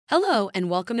Hello and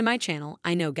welcome to my channel,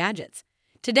 I Know Gadgets.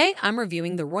 Today I'm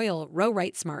reviewing the Royole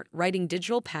RoWrite Smart Writing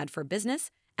Digital Pad for Business,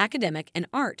 Academic, and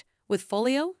Art with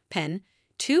folio, pen,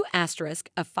 2*5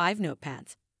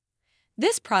 notepads.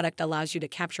 This product allows you to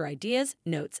capture ideas,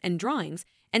 notes, and drawings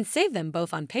and save them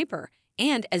both on paper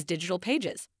and as digital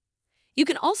pages. You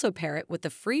can also pair it with the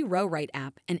free RoWrite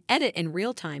app and edit in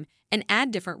real time and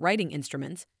add different writing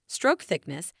instruments, stroke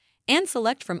thickness, and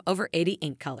select from over 80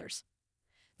 ink colors.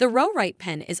 The RoWrite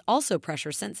pen is also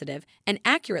pressure sensitive and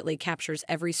accurately captures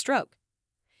every stroke.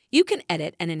 You can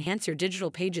edit and enhance your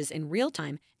digital pages in real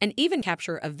time and even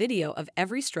capture a video of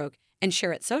every stroke and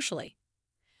share it socially.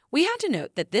 We have to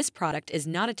note that this product is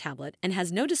not a tablet and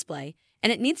has no display,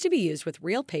 and it needs to be used with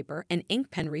real paper and ink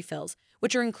pen refills,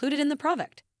 which are included in the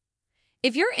product.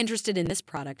 If you're interested in this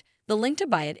product, the link to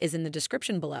buy it is in the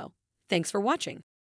description below. Thanks for watching.